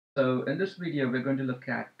So in this video, we're going to look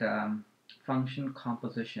at function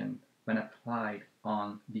composition when applied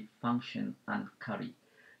on the function uncurry.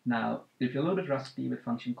 Now, if you're a little bit rusty with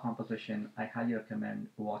function composition, I highly recommend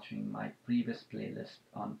watching my previous playlist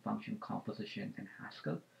on function composition in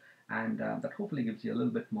Haskell, and that hopefully gives you a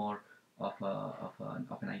little bit more of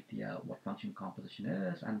an idea what function composition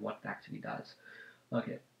is and what it actually does.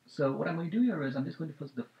 Okay, so what I'm going to do here is I'm just going to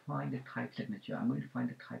first define the type signature. I'm going to find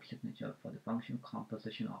the type signature for the function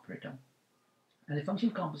composition operator. And the function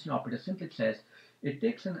composition operator simply says it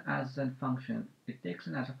takes in as a function,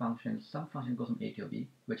 some function goes from A to B,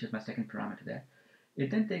 which is my second parameter there. It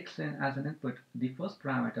then takes in as an input the first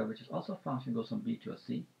parameter, which is also a function, goes from B to a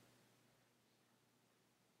C.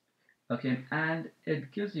 Okay, and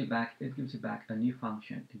it gives you back a new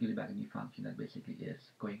function. It gives you back a new function that basically is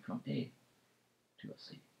going from A to a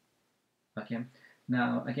C. Okay.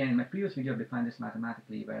 Now, again, in my previous video, I've defined this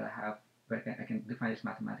mathematically, where I can define this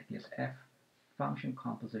mathematically as f function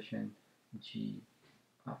composition g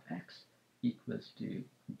of x equals to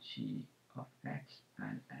g of x,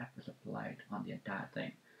 and f is applied on the entire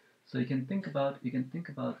thing. So you can think about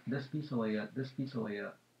this piece over here,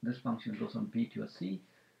 this function goes from b to a c,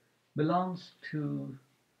 belongs to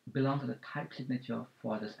the type signature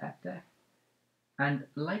for this f there. And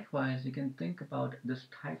likewise, you can think about this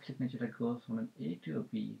type signature that goes from an A to a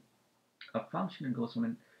B, a function that goes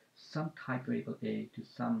from some type variable A to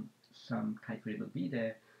some type variable B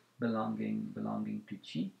there, belonging to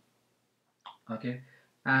G. Okay,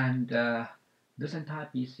 and this entire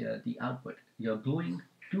piece here, the output, you're gluing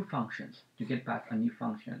two functions to get back a new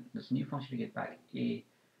function. This new function to get back A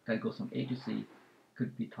that goes from A to C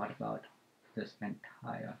could be thought about this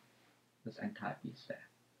entire piece there.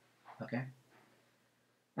 Okay.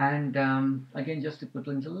 And again, just to put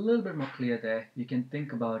things a little bit more clear there, you can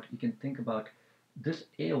think about this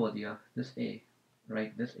A over there, this A,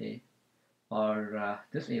 right? This A, or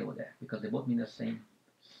this A over there, because they both mean the same,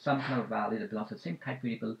 some kind of value that belongs to the same type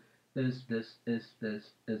variable. Is this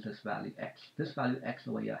value x? This value x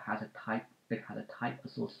over here has a type. It has a type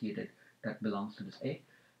associated that belongs to this A,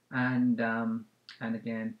 and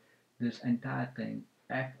again, this entire thing,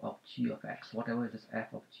 f of g of x, whatever is this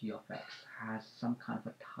f of g of x, has some kind of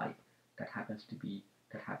a type that happens to be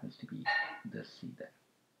this c there.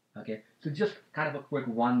 Okay, so just kind of a quick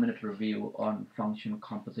 1 minute review on function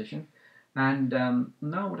composition. And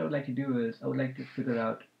now what I would like to do is I would like to figure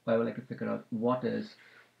out what is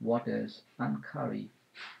uncurry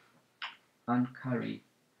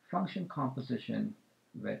function composition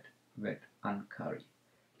with uncurry.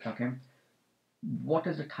 Okay, what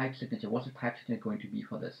is the type signature? What's the type signature going to be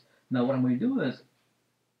for this? Now what I'm going to do is,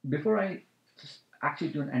 before I actually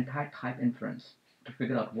do an entire type inference to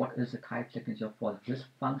figure out what is the type signature for this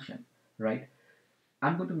function, right?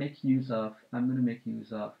 I'm going to make use of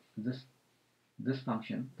this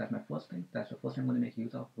function. That's my first thing. That's the first thing I'm going to make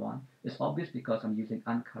use of. One, it's obvious because I'm using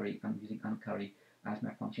uncurry. As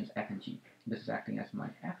my functions f and g. This is acting as my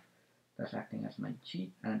f. That's acting as my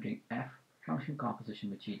g, and I'm doing f function composition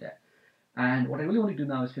with g there. And what I really want to do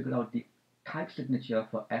now is figure out the type signature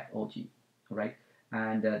for FOG, right?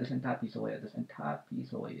 And this entire piece over here,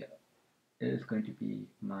 is going to be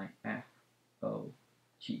my FOG.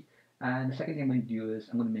 And the second thing I'm going to do is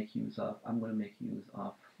I'm going to make use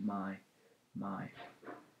of my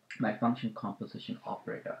function composition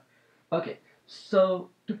operator. Okay, so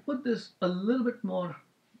to put this a little bit more,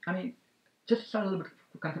 just to start a little bit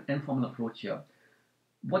kind of an informal approach here.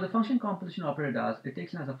 What the function composition operator does, it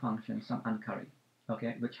takes in as a function some uncurry,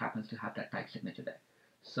 okay, which happens to have that type signature there.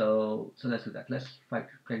 So let's do that. Let's try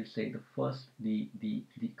to say the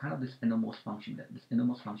kind of this innermost function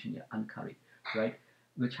here, uncurry, right,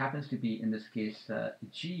 which happens to be in this case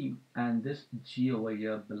g, and this g over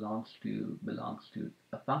here belongs to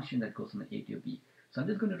a function that goes from A to B. So I'm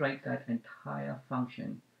just going to write that entire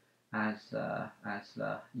function as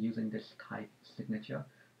using this type signature.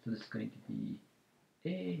 So this is going to be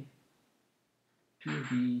A to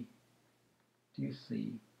B to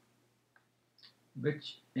C,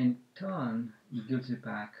 which in turn gives you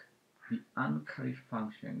back the uncurry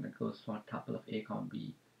function that goes for a tuple of A comma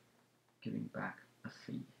B, giving back a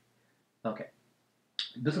C. Okay,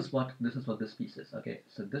 this is what this piece is. Okay,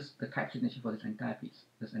 so the type signature for this entire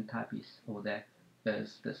piece over there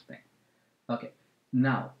is this thing. Okay,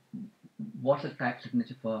 now what's the type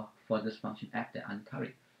signature for this function f there,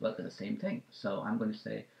 uncurry? Well, it's the same thing. So I'm going to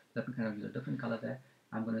say, let me kind of use a different color there.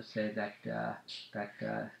 I'm going to say that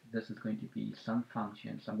this is going to be some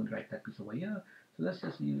function. So I'm going to write that piece over here. So let's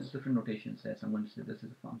just use different notations there. So I'm going to say this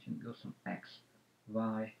is a function that goes from x,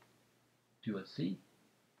 y to a c,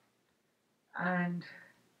 and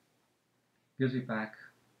gives you back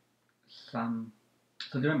some.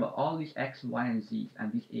 So remember, all these x, y, and z's,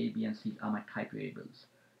 and these a, b, and c's are my type variables.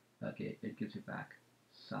 Okay, it gives you back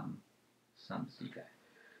some c there.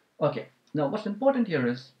 Okay, now what's important here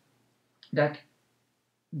is that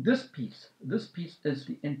this piece is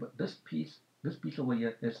the input. This piece over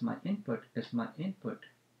here is my input.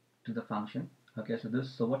 To the function. Okay,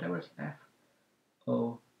 so whatever is f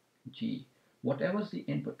o g, whatever is the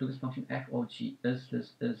input to this function f o g is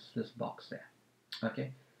this box there.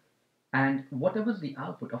 Okay, and whatever is the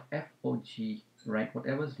output of f o g, right?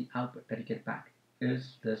 Whatever is the output that you get back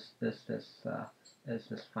is this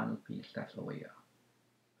final piece that's over here.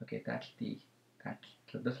 Okay,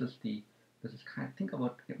 so this is kind of, think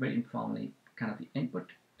about it very informally, kind of the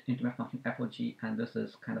input into my function f o g, and this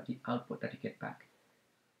is kind of the output that you get back.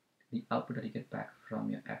 The output that you get back from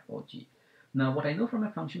your f o g. Now, what I know from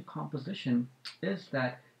my function composition is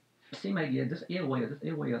that same idea. This a over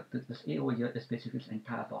here is basically this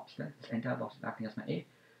entire box there. This entire box is acting as my a.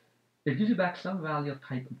 It gives you back some value of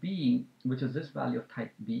type b, which is this value of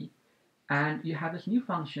type b, and you have this new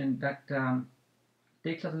function that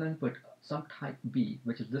takes as an input some type b,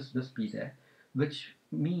 which is this b there, which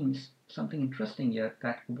means something interesting here,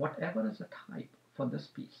 that whatever is the type for this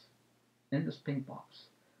piece in this pink box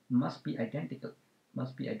must be identical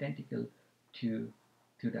to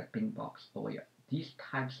that pink box over here. These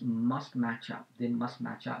types must match up. They must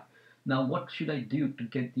match up. Now, what should I do to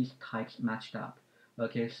get these types matched up?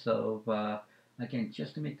 Okay, so again,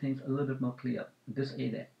 just to make things a little bit more clear, this a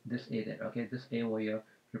there, okay, this a over here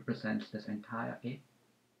represents this entire a.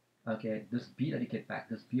 Okay, this b that you get back,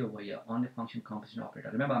 this b over here on the function composition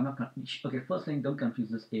operator. Remember, I'm not okay. First thing, don't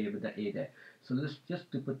confuse this a with the a there. So this,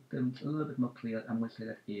 just to put them a little bit more clear, I'm going to say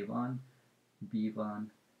that a1, b1,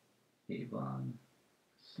 a1,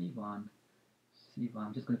 c1, c1.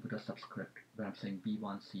 I'm just going to put a subscript where I'm saying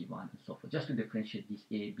b1, c1, and so forth, just to differentiate these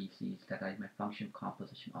a, b, c's that are my function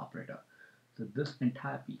composition operator. So this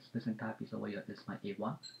entire piece over here is my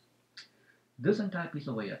a1. This entire piece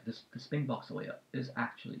over here, this pink box over here, is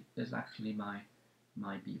actually my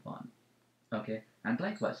b1. Okay, and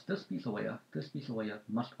likewise, this piece over here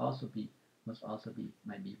must also be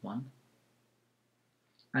my b1.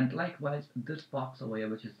 And likewise, this box over here,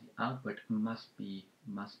 which is the output, must be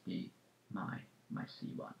my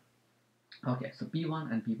c1. Okay, so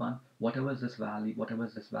b1 and b1, whatever is this value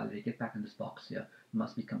they get back in this box here,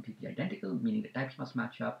 must be completely identical, meaning the types must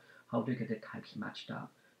match up. How do you get the types matched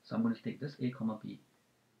up? So I'm going to take this a comma b,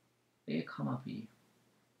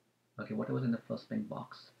 okay, whatever's in the first pink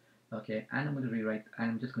box, okay, and I'm going to rewrite, and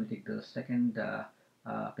I'm just going to take the second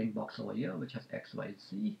pink box over here, which has x, y,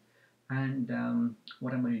 z, and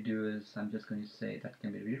what I'm going to do is I'm just going to say that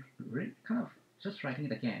can be kind of just writing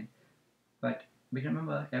it again, but we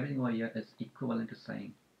remember everything over here is equivalent to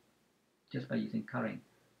saying, just by using currying,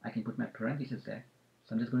 I can put my parentheses there,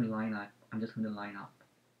 so I'm just going to line up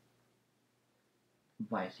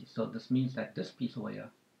y, z. So this means that this piece over here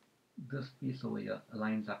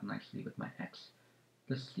lines up nicely with my x.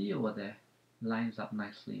 This c over there lines up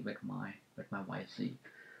nicely with my y, z.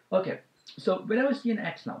 Okay, so whenever I see an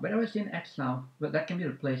x now, well, that can be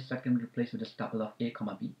replaced with this tuple of a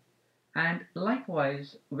comma b. And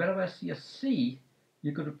likewise, wherever I see a c,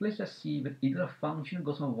 you could replace a c with either a function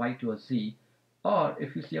goes from y to a z, or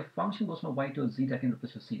if you see a function goes from y to a z, that can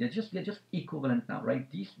replace a c. They're just equivalent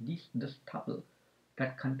this tuple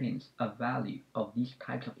that contains a value of these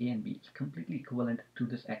types of a and b is completely equivalent to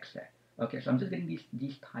this x there. Okay, so I'm just getting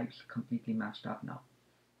these types completely matched up now.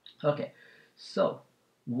 Okay, so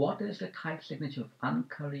what is the type signature of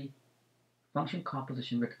uncurry function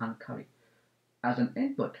composition with uncurry? As an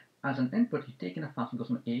input, you take in a function goes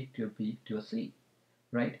from a to a b to a c,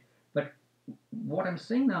 right? But what I'm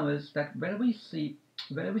saying now is that wherever we see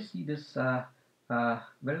this a, right?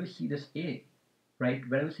 Wherever we see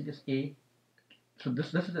this a, so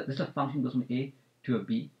this is a function goes from a to a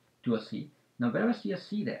b to a c. Now wherever I see a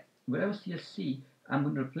c there, I'm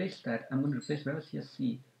going to replace wherever I see a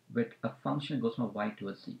c with a function that goes from a y to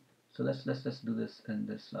a z. So let's just do this in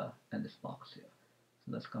this box here.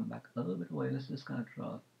 So let's come back a little bit away. Let's just kind of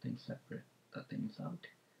draw things separate, things out.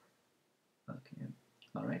 Okay,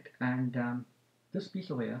 all right. And this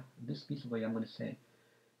piece over here, I'm going to say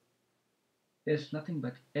is nothing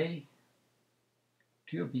but a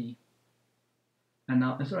to a b. And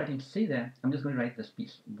now instead of writing c there, I'm just going to write this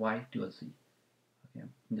piece y to a z. Okay,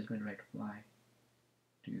 I'm just going to write y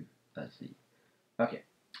to a z. Okay,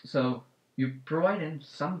 so you provide in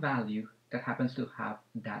some value that happens to have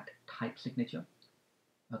that type signature.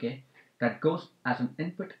 Okay, that goes as an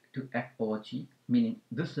input to f over g, meaning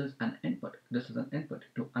this is an input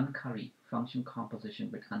to uncurry function composition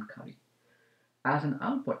with uncurry. As an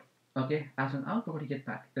output, Okay, as an output, what you get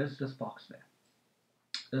back is this box there,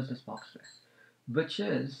 which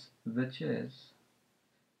is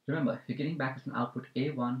remember you're getting back as an output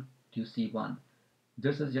A1 to C1.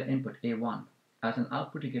 This is your input A1. As an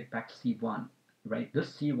output, you get back C1, right?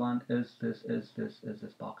 This C1 is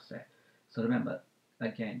this box there. So remember,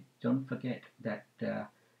 again, don't forget that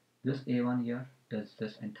this A1 here is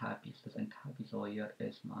this entire piece. This entire piece over here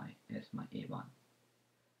is my A1,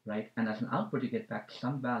 right? And as an output, you get back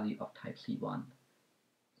some value of type C1,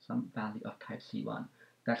 some value of type C1.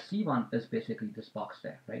 That C1 is basically this box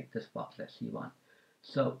there, right? This box there, C1.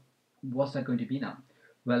 So what's that going to be now?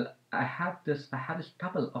 Well, I have this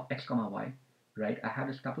tuple of x comma y, right? I have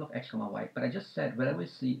this tuple of x comma y, but I just said wherever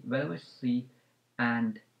C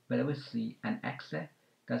and wherever C and x there,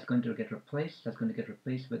 that's going to get replaced. That's going to get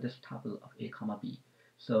replaced with this tuple of a comma b.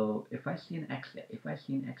 So if I see an x there,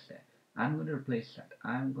 I'm going to replace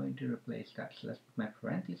that. So let's put my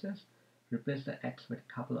parentheses. Replace the x with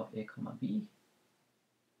a tuple of a comma b.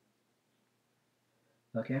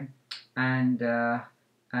 Okay, and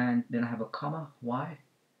then I have a comma y.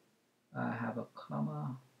 I have a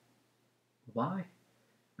comma y,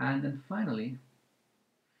 and then finally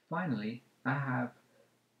I have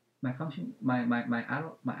my function, my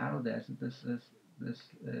arrow there. So this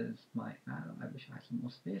is my arrow. I wish I had some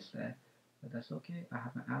more space there, but that's okay. I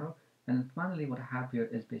have my arrow, and then finally what I have here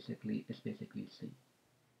is basically C.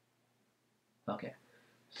 Okay,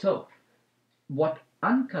 so what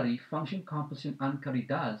uncurry function composition uncurry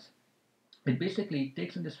does, it basically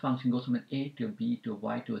takes in this function, goes from an a to a b to a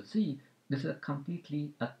y to a z. This is a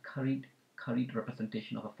completely a curried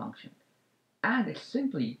representation of a function, and it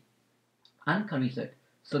simply uncurries it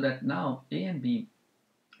so that now a and b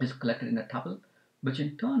is collected in a tuple, which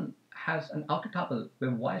in turn has an outer tuple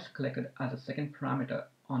where y is collected as a second parameter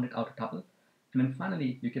on that outer tuple, and then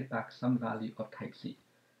finally you get back some value of type C.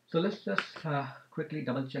 So let's just quickly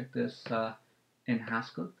double check this in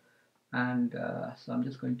Haskell, and so I'm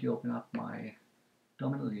just going to open up my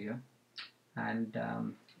terminal here, and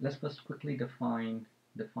let's first quickly define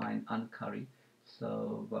uncurry.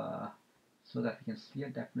 So so that we can see a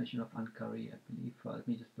definition of uncurry, I believe. Let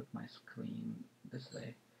me just put my screen this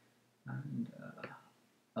way, and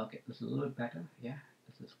okay, this is a little bit better. Yeah,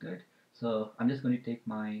 this is good. So I'm just going to take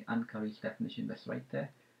my uncurry's definition that's right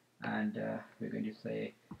there, and we're going to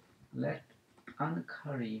say let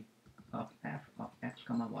uncurry of f of x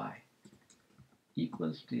comma y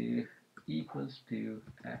equals to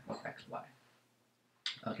f of xy.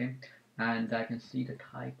 Okay, and I can see the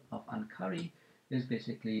type of uncurry is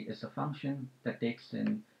basically a function that takes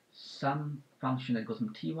in some function that goes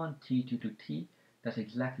from t1 t2 to t. That's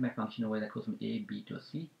exactly my function over that goes from a b to a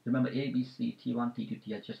c. Remember, a b c t1 t2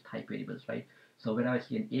 t are just type variables, right? So whenever I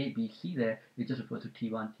see an a b c there, it just refers to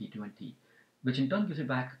t1 t2 and t, which in turn gives you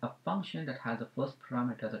back a function that has the first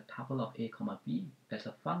parameter as a tuple of a comma b. That's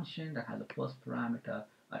a function that has the first parameter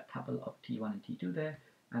a tuple of t1 and t2 there,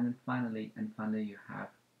 and then finally you have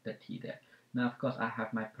the t there. Now of course I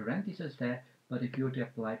have my parentheses there, but if you were to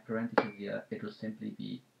apply parentheses here, it will simply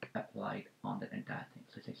be applied on that entire thing.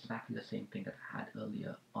 So it's exactly the same thing that I had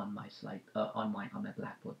earlier on my slide, on my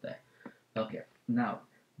blackboard there. Okay, now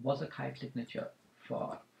what's the type signature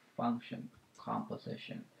for function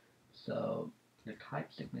composition? So the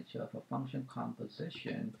type signature for function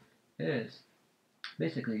composition is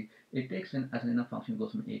basically it takes in as an inner function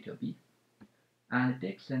goes from a to b, and it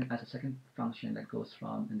takes in as a second function that goes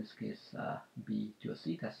from, in this case, b to a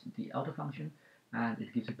c. That's the outer function, and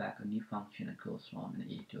it gives you back a new function that goes from an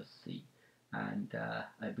a to a c. And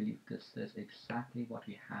I believe this is exactly what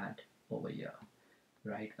we had over here,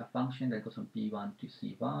 right? A function that goes from b1 to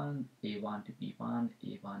c1, a1 to b1,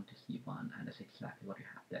 a1 to c1, and that's exactly what you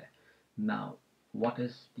have there. Now, what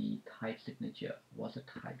is the type signature? What's the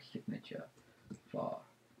type signature for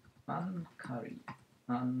uncurry?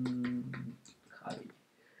 Uncurry.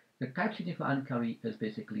 The type signature for uncurry is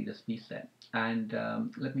basically this piece set. And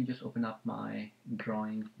let me just open up my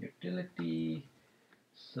drawing utility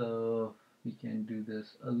so we can do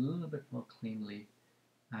this a little bit more cleanly.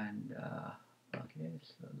 And okay,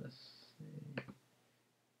 so let's say,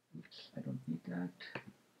 oops, I don't need that.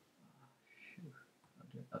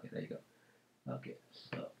 Okay, there you go. Okay,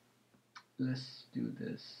 so let's do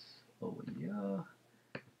this over here,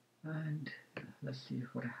 and let's see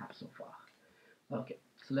what I have so far. Okay,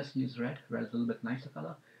 so let's use red. Red is a little bit nicer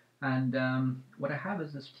color, and what I have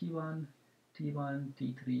is this T1, T1,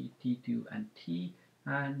 T3, T2, and T,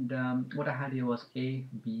 and what I had here was A,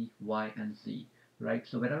 B, Y, and Z. Right,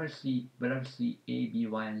 so wherever I see A, B,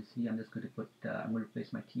 Y, and Z, I'm just going to put I'm going to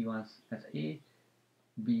replace my T1s as A,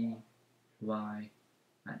 B, Y,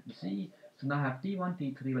 and Z. So now I have T1,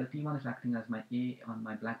 T3. Well, T1 is acting as my A on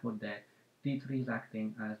my blackboard there. T3 is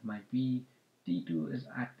acting as my B. T2 is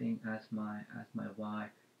acting as my Y,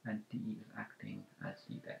 and T is acting as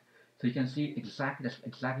C there. So you can see exactly that's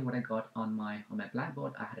exactly what I got on my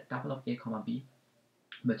blackboard. I had a tuple of A comma B,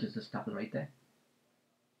 which is this tuple right there,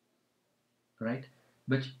 right?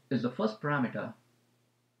 Which is the first parameter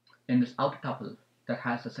in this outer tuple that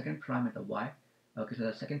has the second parameter y. Okay, so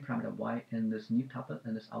the second parameter y in this new tuple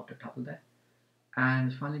in this outer tuple there,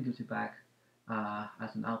 and finally gives you back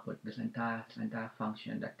as an output this entire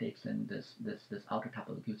function that takes in this outer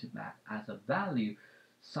tuple, gives you back as a value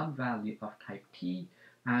some value of type t,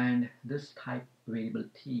 and this type variable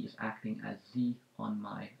t is acting as z on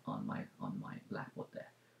my blackboard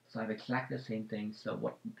there. So I've exactly the same thing. So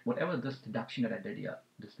whatever this deduction that I did here,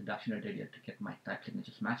 to get my type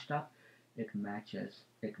signatures matched up, it matches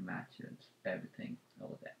everything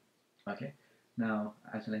over there. Okay. Now,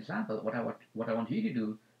 as an example, what I want you to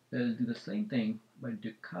do is do the same thing, but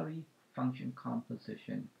do curry function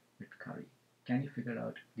composition with curry. Can you figure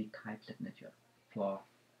out the type signature for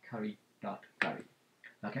curry.curry?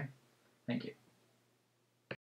 Okay. Thank you.